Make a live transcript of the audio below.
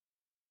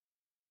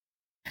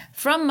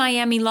From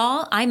Miami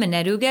Law, I'm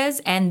Annette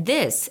Uguez, and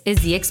this is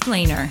The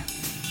Explainer.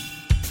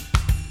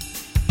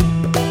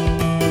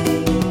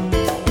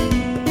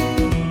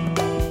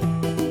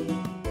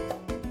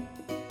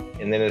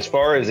 And then as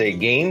far as a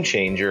game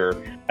changer,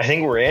 I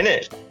think we're in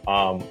it.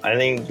 I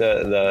think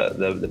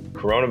the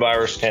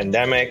coronavirus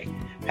pandemic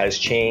has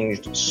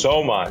changed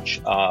so much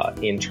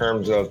in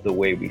terms of the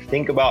way we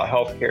think about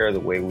healthcare, the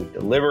way we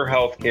deliver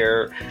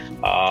healthcare,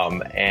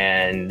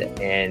 and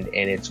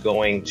it's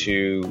going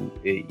to,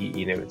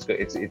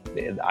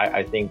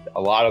 I think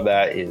a lot of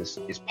that is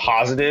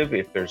positive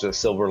if there's a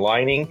silver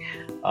lining,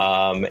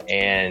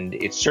 and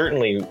it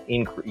certainly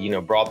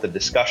brought the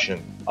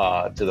discussion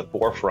to the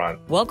forefront.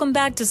 Welcome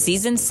back to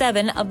Season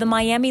 7 of the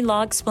Miami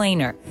Law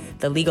Explainer,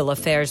 the legal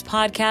affairs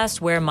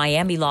podcast where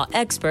Miami law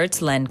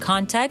experts lend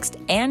context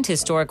and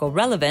historical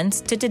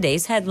relevance to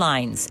today's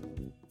headlines.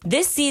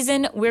 This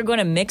season, we're going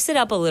to mix it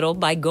up a little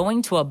by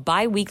going to a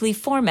bi-weekly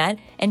format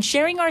and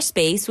sharing our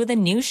space with a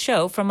new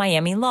show from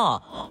Miami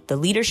Law, The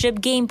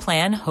Leadership Game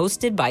Plan,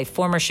 hosted by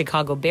former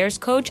Chicago Bears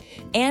coach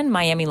and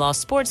Miami Law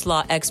sports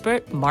law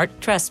expert Mark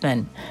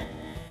Trestman.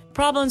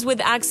 Problems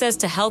with access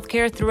to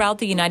healthcare throughout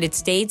the United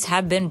States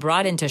have been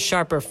brought into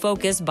sharper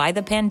focus by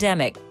the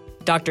pandemic.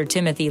 Dr.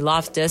 Timothy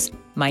Loftus,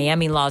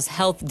 Miami Law's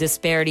Health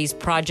Disparities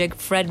Project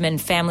Fredman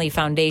Family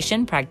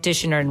Foundation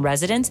practitioner in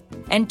residence,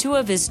 and two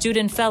of his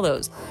student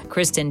fellows,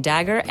 Kristen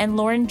Dagger and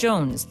Lauren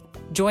Jones,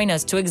 join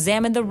us to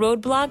examine the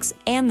roadblocks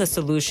and the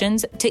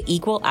solutions to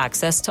equal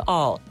access to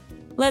all.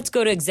 Let's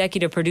go to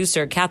executive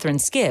producer Catherine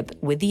Skip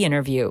with the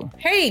interview.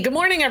 Hey, good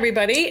morning,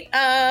 everybody.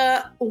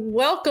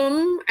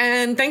 Welcome,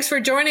 and thanks for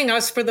joining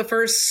us for the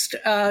first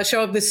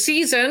show of the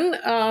season.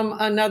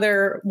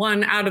 Another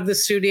one out of the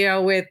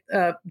studio with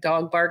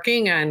dog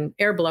barking and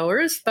air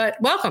blowers, but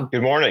welcome.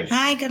 Good morning.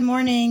 Hi, good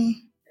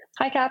morning.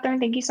 Hi, Catherine.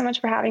 Thank you so much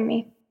for having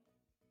me.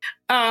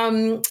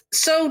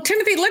 So,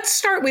 Timothy, let's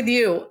start with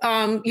you.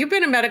 You've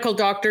been a medical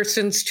doctor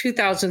since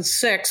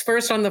 2006,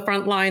 first on the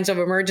front lines of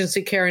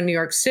emergency care in New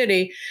York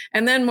City,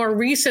 and then more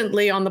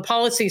recently on the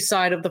policy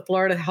side of the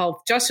Florida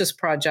Health Justice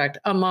Project,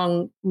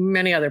 among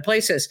many other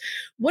places.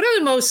 What are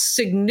the most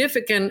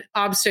significant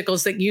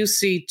obstacles that you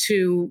see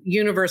to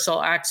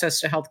universal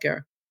access to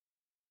healthcare?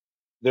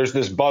 There's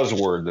this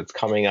buzzword that's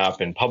coming up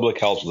in public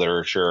health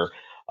literature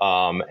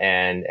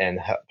and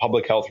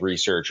public health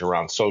research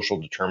around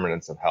social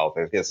determinants of health.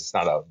 I guess it's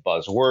not a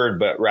buzzword,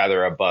 but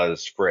rather a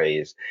buzz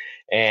phrase.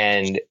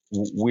 And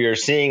we are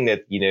seeing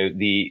that,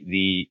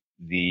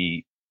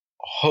 the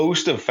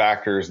host of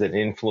factors that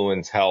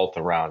influence health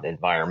around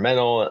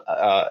environmental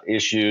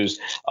issues,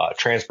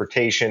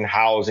 transportation,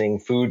 housing,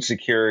 food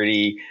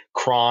security,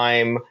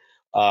 crime,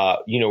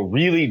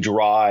 really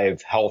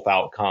drive health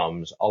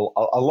outcomes a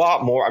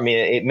lot more. I mean,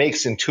 it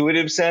makes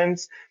intuitive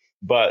sense,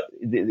 but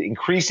the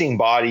increasing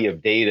body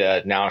of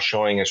data now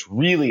showing us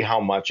really how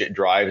much it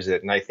drives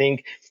it. And I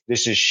think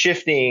this is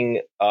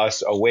shifting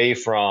us away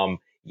from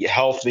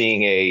health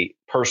being a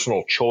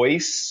personal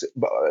choice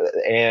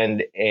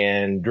and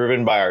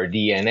driven by our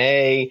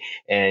DNA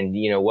and,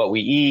 what we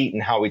eat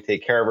and how we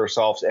take care of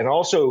ourselves. And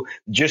also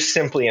just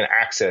simply an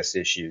access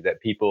issue that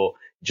people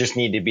just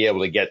need to be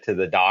able to get to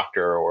the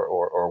doctor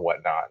or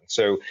whatnot.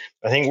 So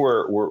I think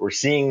we're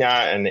seeing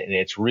that, and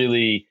it's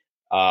really,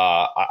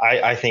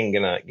 I think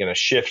gonna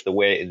shift the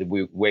way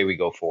we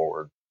go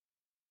forward.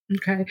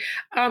 Okay.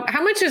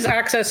 How much does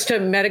access to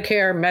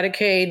Medicare,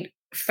 Medicaid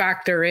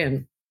factor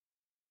in?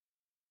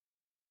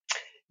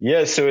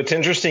 Yeah, so it's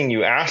interesting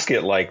you ask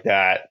it like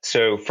that.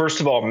 So first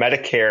of all,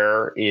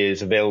 Medicare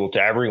is available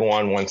to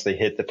everyone once they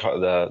hit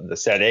the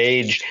set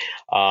age,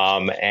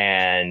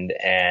 and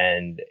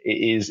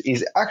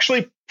is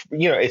actually,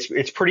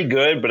 it's pretty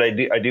good. But I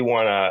do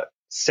want to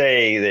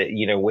say that,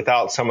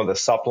 without some of the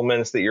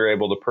supplements that you're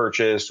able to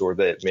purchase or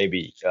that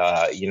maybe,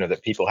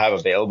 that people have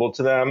available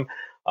to them,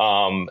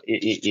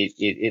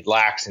 it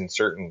lacks in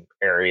certain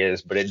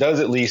areas, but it does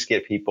at least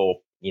get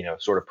people,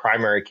 sort of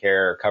primary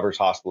care, covers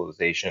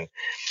hospitalization.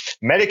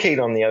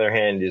 Medicaid, on the other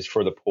hand, is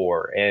for the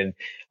poor. And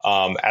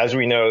as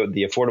we know,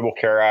 the Affordable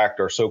Care Act,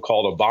 or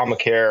so-called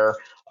Obamacare,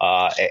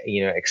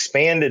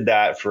 expanded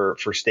that for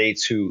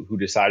states who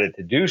decided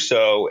to do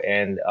so.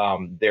 And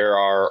there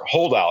are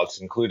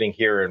holdouts, including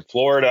here in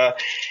Florida.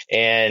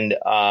 And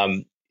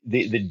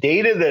the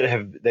data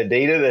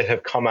that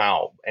have come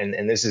out,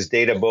 and this is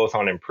data both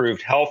on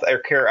improved health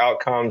care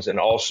outcomes and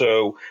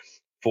also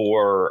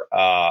for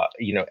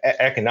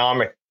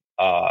economic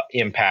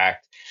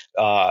impact,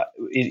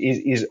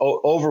 is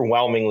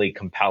overwhelmingly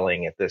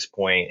compelling at this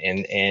point.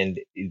 And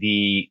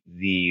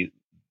the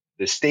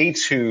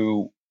states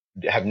who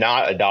have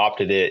not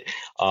adopted it,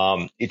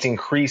 it's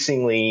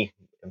increasingly,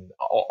 I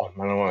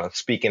don't want to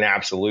speak in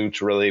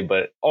absolutes really,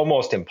 but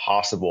almost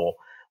impossible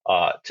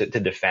to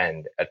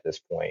defend at this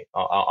point,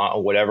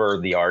 whatever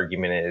the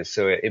argument is.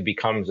 So it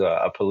becomes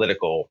a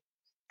political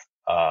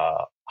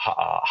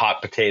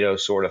hot potato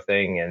sort of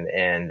thing,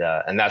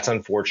 and that's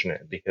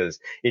unfortunate, because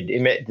to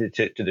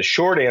the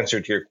short answer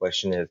to your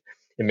question is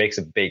it makes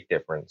a big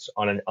difference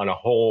on a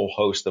whole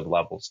host of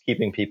levels,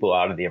 keeping people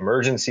out of the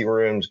emergency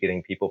rooms,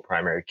 getting people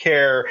primary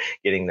care,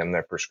 getting them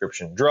their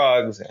prescription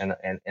drugs, and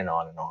on and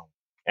on.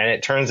 And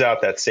it turns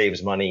out that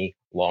saves money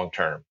long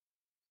term.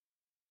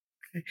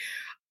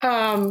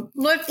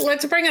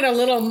 Let's bring it a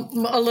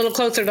little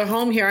closer to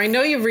home here. I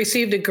know you've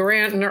received a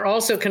grant and are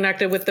also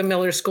connected with the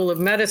Miller School of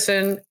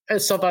Medicine,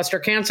 Sylvester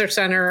Cancer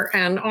Center,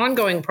 and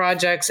ongoing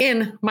projects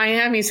in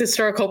Miami's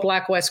historical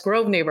Black West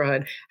Grove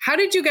neighborhood. How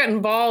did you get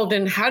involved,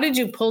 and how did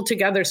you pull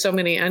together so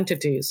many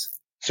entities?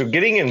 So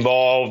getting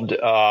involved,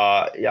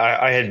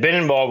 I had been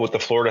involved with the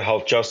Florida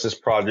Health Justice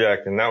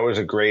Project, and that was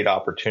a great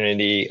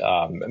opportunity.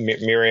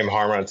 Miriam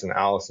Harmans and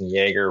Allison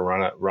Yeager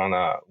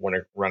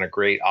run a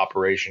great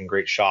operation,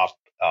 great shop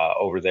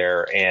over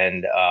there,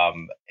 and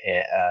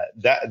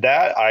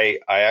that I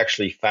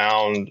actually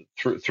found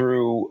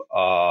through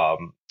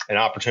an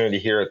opportunity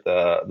here at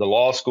the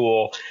law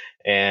school,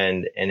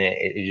 and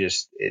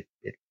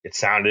it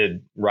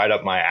sounded right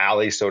up my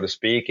alley, so to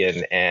speak,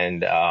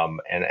 and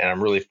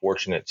I'm really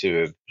fortunate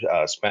to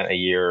have spent a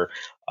year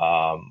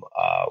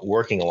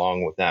working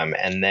along with them,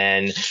 and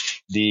then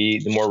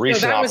the more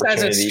recent that was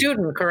opportunity. As a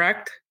student,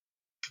 correct?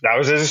 That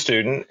was as a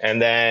student.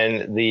 And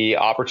then the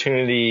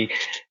opportunity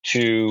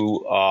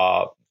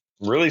to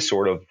really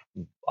sort of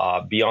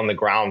be on the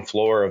ground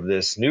floor of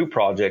this new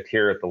project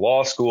here at the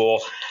law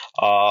school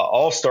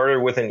all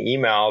started with an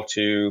email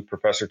to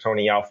Professor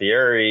Tony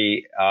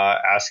Alfieri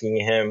asking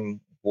him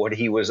what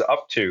he was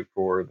up to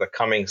for the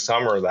coming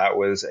summer. That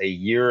was a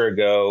year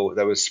ago.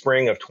 That was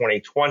spring of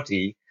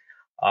 2020.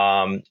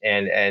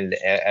 And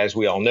as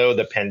we all know,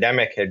 the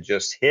pandemic had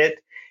just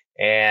hit.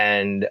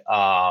 And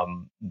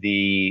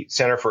the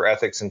Center for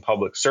Ethics and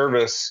Public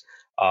Service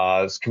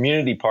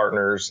community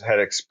partners had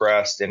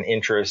expressed an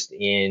interest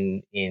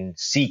in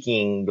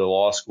seeking the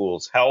law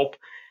school's help,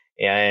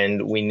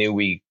 and we knew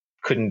we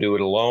couldn't do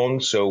it alone,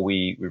 so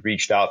we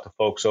reached out to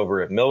folks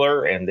over at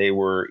Miller, and they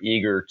were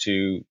eager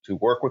to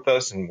work with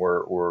us, and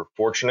we're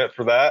fortunate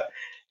for that.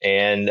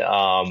 And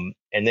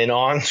then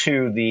on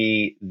to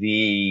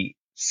the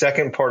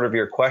second part of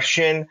your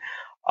question.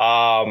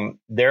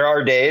 There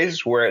are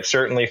days where it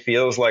certainly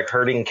feels like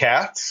herding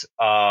cats,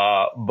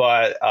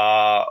 but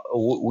I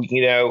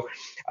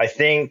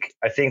think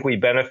we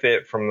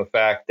benefit from the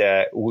fact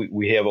that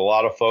we have a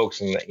lot of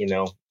folks, and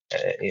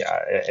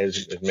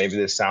as maybe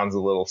this sounds a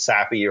little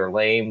sappy or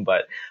lame,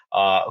 but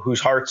whose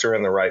hearts are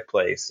in the right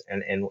place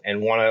and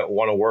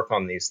want to work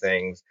on these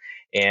things.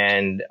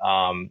 And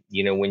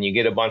when you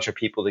get a bunch of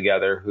people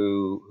together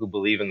who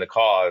believe in the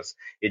cause,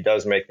 it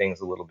does make things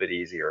a little bit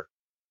easier.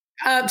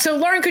 So,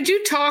 Lauren, could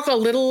you talk a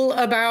little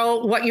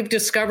about what you've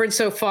discovered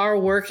so far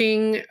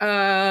working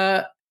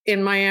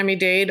in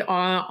Miami-Dade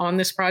on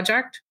this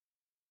project?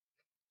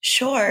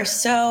 Sure.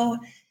 So,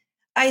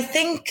 I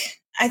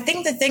think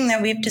the thing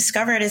that we've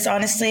discovered is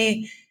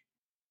honestly,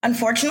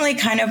 unfortunately,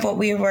 kind of what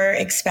we were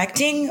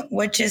expecting,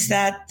 which is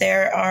that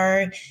there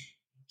are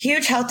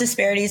huge health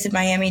disparities in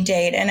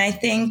Miami-Dade. And I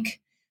think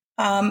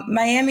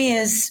Miami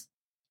is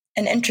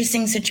an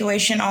interesting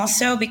situation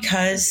also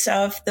because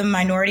of the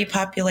minority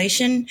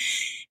population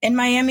in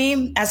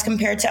Miami as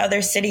compared to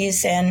other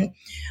cities. And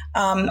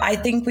I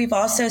think we've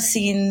also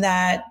seen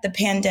that the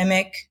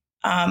pandemic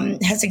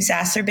has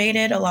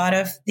exacerbated a lot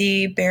of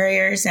the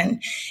barriers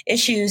and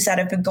issues that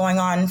have been going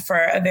on for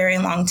a very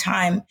long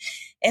time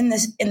in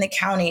the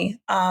county.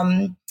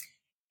 Another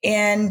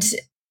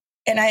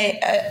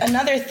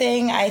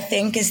thing I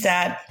think is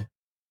that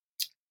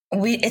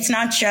it's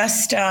not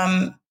just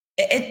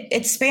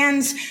it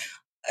spans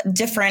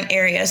different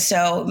areas.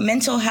 So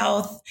mental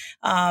health,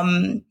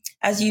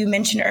 as you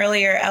mentioned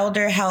earlier,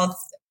 elder health.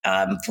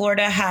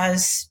 Florida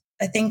has,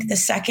 I think, the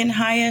second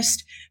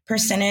highest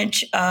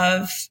percentage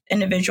of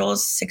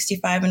individuals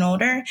 65 and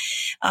older.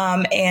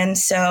 And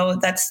so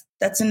that's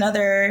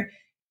another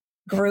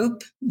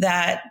group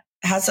that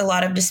has a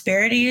lot of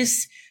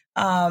disparities.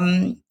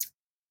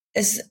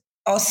 Is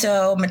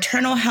also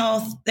maternal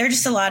health. There are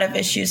just a lot of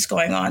issues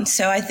going on.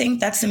 So I think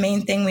that's the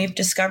main thing we've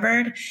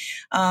discovered.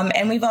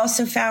 And we've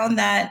also found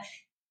that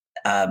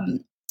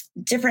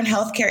different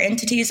healthcare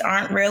entities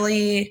aren't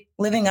really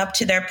living up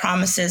to their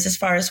promises as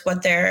far as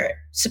what they're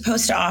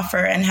supposed to offer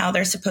and how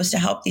they're supposed to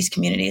help these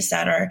communities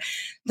that are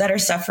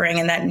suffering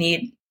and that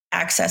need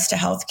access to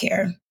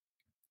healthcare.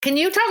 Can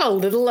you talk a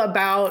little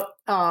about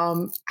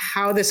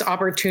how this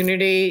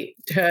opportunity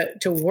to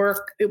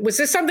work, was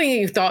this something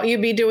you thought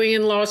you'd be doing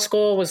in law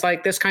school? Was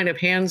like this kind of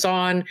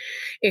hands-on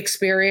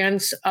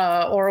experience?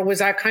 Or was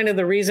that kind of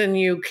the reason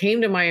you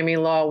came to Miami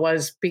Law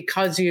was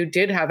because you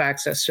did have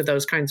access to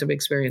those kinds of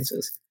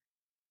experiences?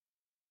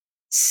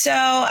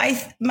 So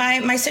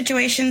my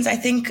situations, I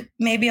think,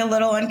 maybe a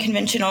little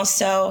unconventional.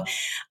 So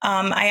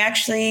I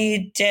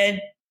actually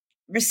did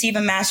receive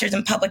a master's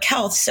in public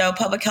health. So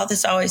public health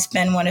has always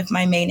been one of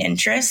my main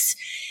interests.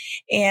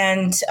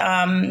 And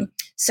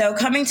so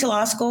coming to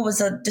law school was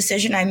a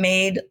decision I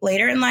made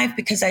later in life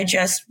because I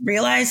just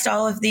realized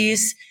all of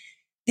these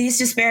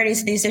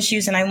disparities, these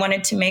issues, and I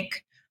wanted to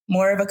make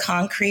more of a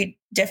concrete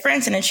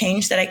difference and a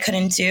change that I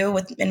couldn't do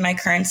in my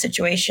current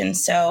situation.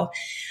 So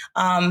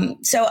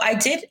I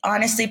did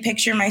honestly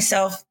picture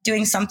myself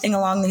doing something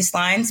along these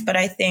lines, but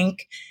I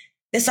think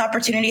this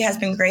opportunity has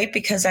been great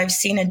because I've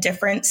seen a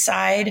different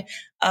side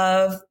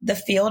of the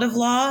field of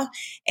law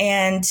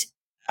and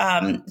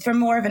from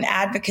more of an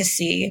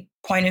advocacy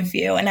point of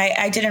view. And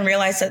I didn't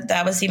realize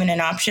that was even an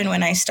option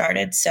when I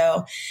started.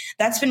 So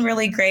that's been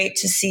really great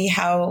to see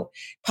how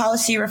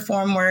policy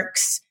reform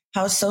works,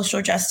 how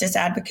social justice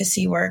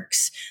advocacy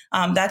works.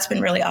 That's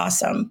been really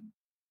awesome.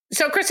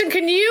 So, Kristen,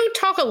 can you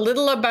talk a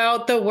little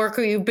about the work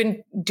you've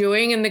been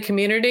doing in the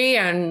community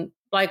and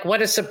like what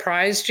has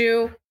surprised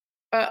you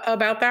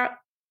about that?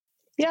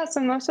 Yeah,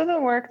 so most of the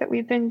work that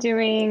we've been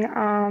doing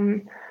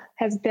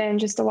has been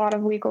just a lot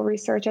of legal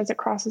research as it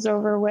crosses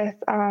over with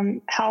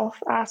health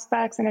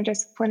aspects and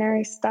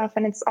interdisciplinary stuff.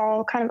 And it's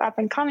all kind of up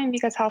and coming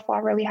because health law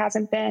really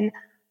hasn't been,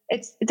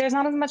 there's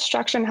not as much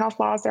structure in health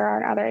law as there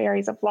are in other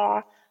areas of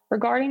law.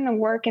 Regarding the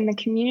work in the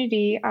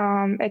community,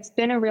 it's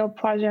been a real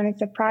pleasure and a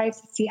surprise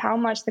to see how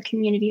much the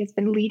community has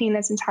been leading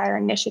this entire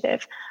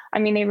initiative. I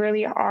mean, they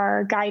really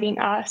are guiding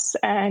us,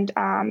 and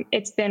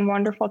it's been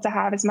wonderful to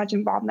have as much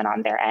involvement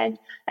on their end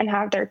and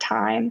have their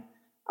time,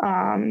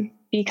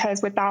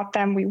 because without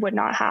them, we would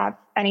not have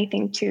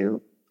anything to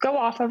go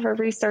off of or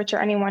research or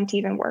anyone to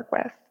even work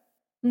with.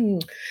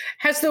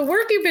 Has the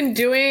work you've been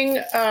doing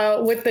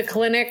with the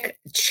clinic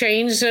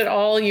changed at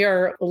all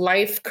your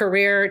life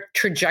career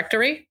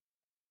trajectory?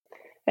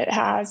 It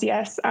has,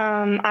 yes.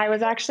 I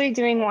was actually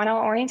doing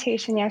 1L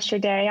orientation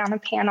yesterday on a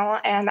panel,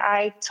 and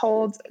I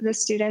told the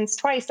students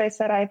twice, I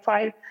said I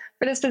applied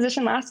for this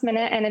position last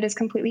minute, and it has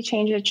completely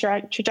changed the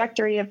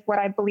trajectory of what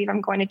I believe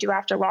I'm going to do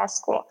after law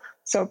school.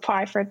 So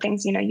apply for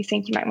things, you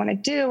think you might want to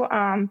do,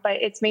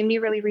 but it's made me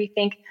really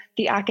rethink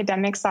the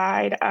academic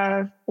side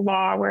of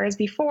law, whereas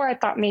before I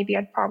thought maybe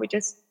I'd probably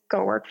just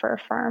go work for a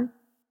firm.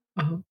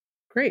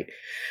 Great.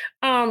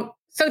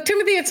 So,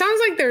 Timothy, it sounds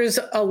like there's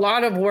a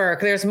lot of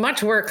work. There's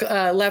much work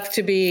left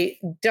to be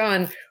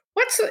done.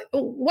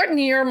 What in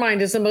your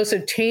mind is the most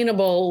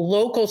attainable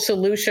local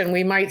solution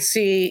we might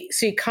see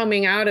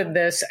coming out of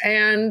this?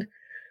 And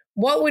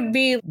what would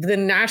be the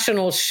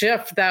national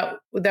shift that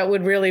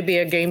would really be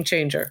a game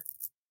changer?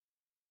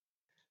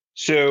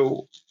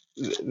 So,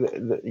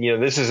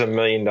 this is $1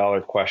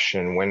 million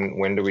question.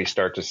 When do we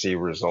start to see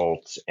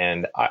results?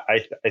 And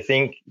I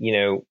think,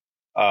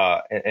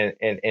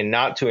 and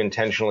not to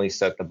intentionally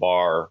set the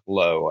bar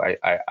low.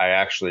 I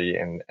actually,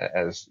 and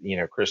as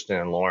Kristen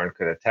and Lauren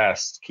could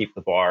attest, keep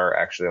the bar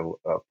actually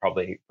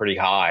probably pretty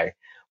high.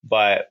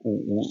 But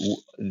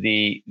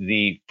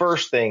the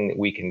first thing that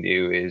we can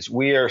do is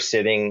we are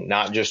sitting,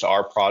 not just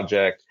our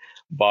project,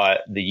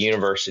 but the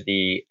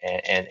university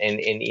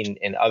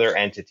and other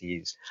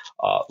entities,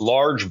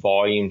 large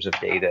volumes of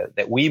data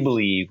that we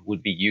believe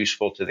would be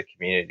useful to the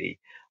community.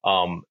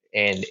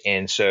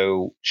 And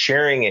so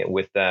sharing it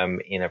with them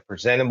in a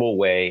presentable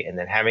way and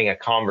then having a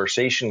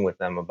conversation with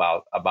them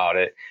about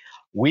it,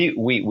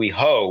 we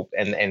hope,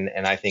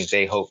 and I think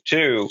they hope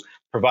too,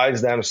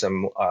 provides them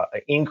some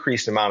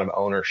increased amount of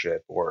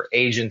ownership or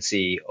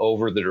agency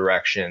over the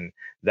direction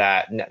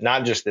that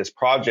not just this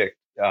project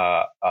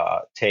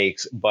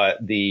takes, but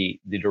the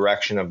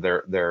direction of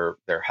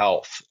their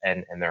health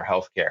and their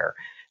health care.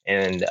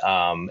 And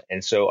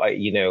so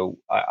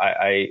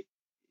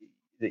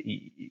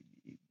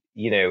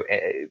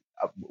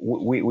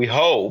we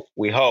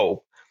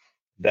hope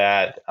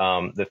that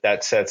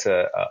that sets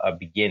a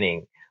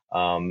beginning,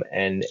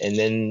 and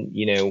then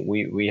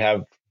we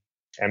have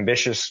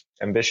ambitious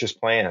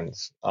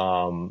plans,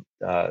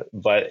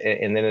 but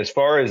and then as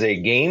far as a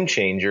game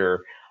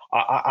changer,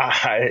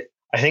 I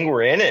think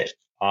we're in it.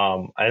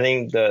 I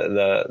think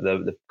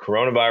the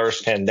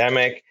coronavirus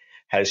pandemic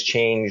has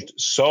changed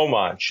so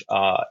much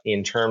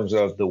in terms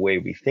of the way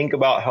we think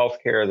about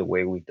healthcare, the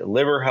way we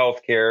deliver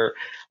healthcare,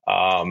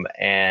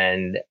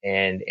 and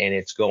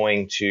it's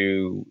going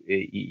to,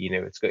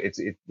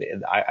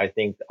 I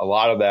think a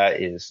lot of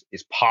that is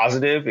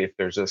positive if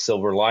there's a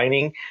silver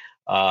lining,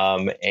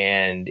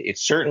 and it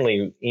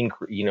certainly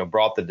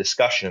brought the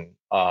discussion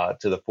to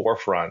the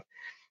forefront.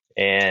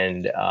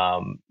 And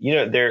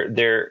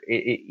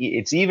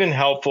it's even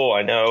helpful.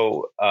 I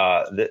know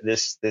that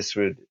this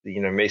would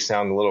may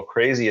sound a little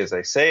crazy as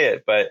I say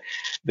it, but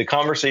the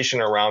conversation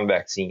around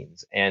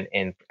vaccines and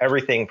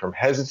everything from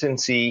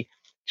hesitancy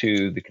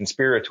to the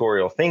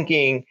conspiratorial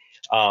thinking,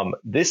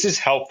 this is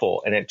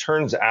helpful. And it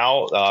turns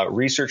out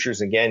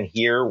researchers again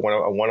here,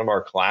 one of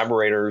our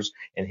collaborators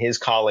and his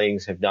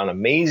colleagues have done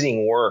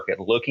amazing work at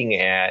looking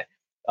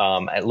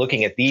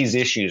at these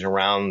issues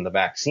around the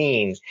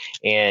vaccine,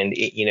 and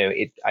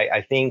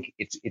I think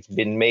it's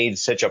been made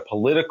such a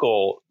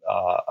political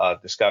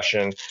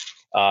discussion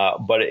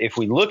But if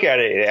we look at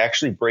it, it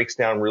actually breaks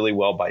down really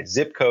well by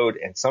zip code,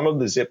 and some of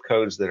the zip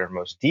codes that are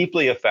most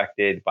deeply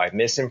affected by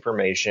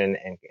misinformation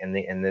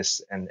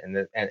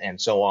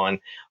and so on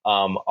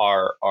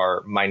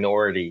are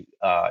minority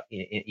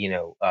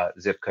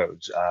zip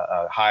codes,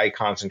 high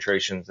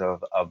concentrations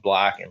of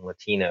Black and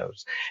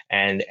Latinos,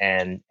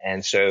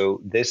 and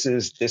so this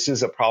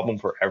is a problem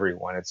for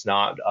everyone. It's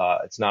not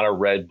a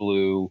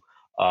red-blue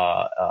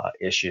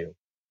issue.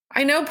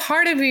 I know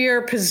part of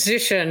your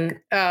position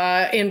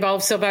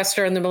involves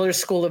Sylvester and the Miller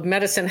School of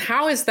Medicine.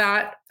 How is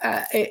that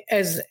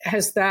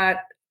has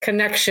that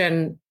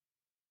connection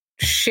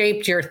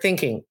shaped your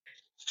thinking?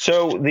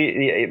 So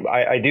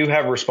I do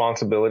have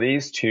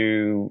responsibilities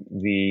to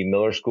the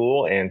Miller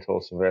School and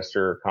to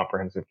Sylvester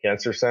Comprehensive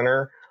Cancer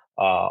Center.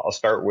 I'll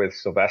start with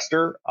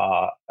Sylvester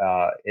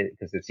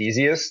because it's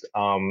easiest.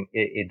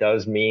 It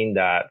does mean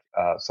that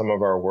some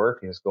of our work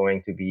is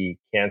going to be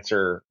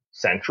cancer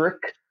centric.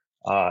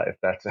 If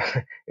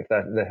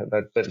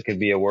that could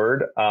be a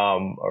word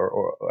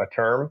or a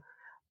term,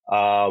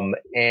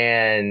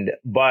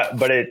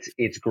 but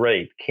it's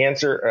great.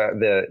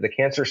 Cancer the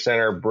Cancer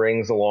Center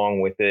brings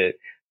along with it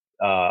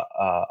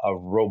a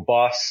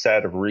robust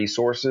set of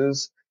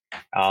resources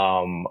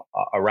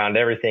around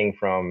everything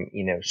from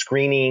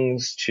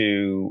screenings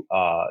to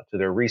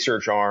their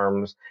research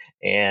arms,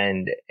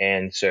 and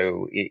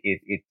so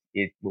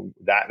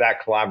that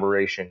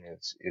collaboration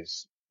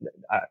is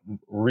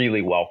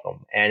really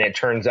welcome. And it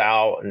turns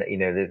out,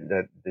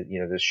 that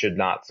this should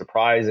not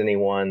surprise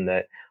anyone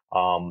that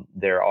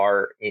there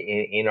are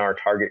in our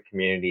target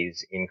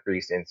communities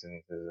increased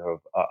incidences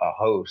of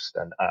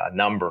a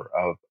number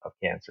of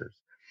cancers.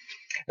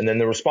 And then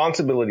the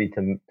responsibility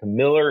to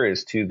Miller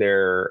is to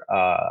their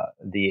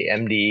the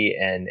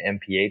MD and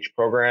MPH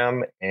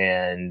program,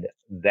 and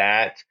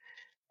that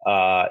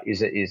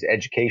is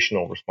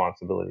educational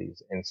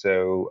responsibilities. And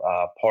so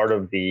part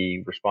of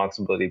the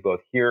responsibility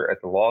both here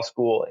at the law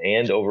school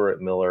and over at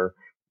Miller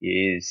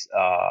is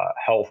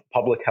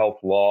public health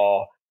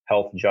law,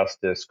 health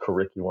justice,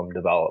 curriculum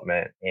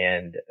development.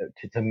 And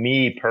to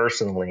me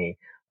personally,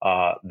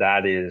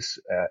 that is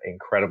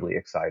incredibly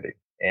exciting.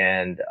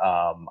 And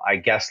I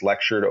guest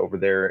lectured over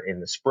there in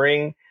the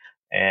spring.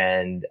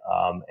 And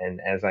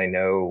as I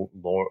know,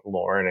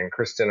 Lauren and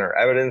Kristen are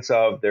evidence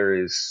of, there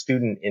is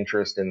student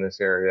interest in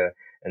this area,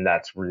 and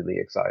that's really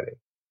exciting.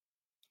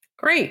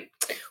 Great.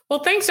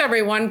 Well, thanks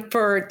everyone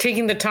for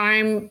taking the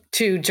time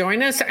to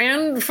join us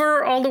and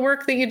for all the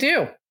work that you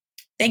do.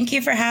 Thank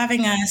you for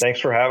having us. Thanks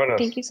for having us.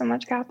 Thank you so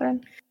much,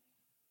 Catherine.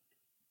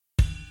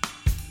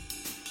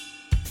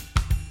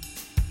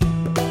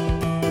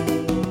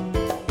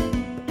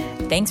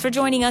 Thanks for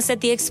joining us at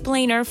The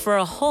Explainer for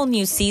a whole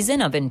new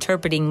season of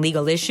interpreting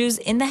legal issues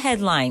in the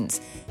headlines.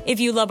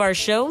 If you love our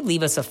show,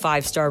 leave us a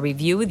 5-star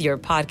review with your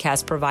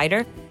podcast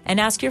provider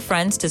and ask your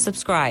friends to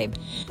subscribe.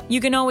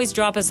 You can always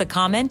drop us a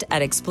comment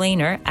at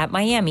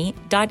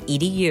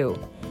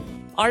explainer@miami.edu.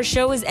 Our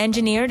show is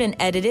engineered and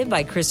edited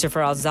by Christopher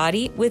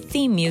Alzadi with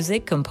theme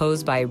music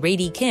composed by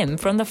Rady Kim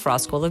from the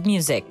Frost School of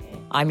Music.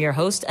 I'm your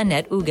host,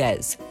 Annette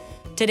Uguez.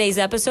 Today's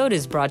episode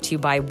is brought to you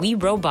by We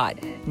Robot,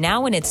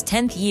 now in its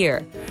 10th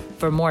year.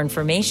 For more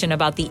information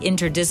about the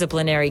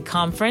interdisciplinary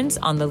conference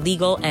on the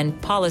legal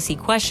and policy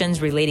questions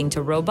relating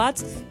to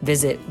robots,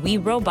 visit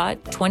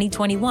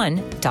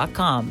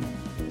werobot2021.com.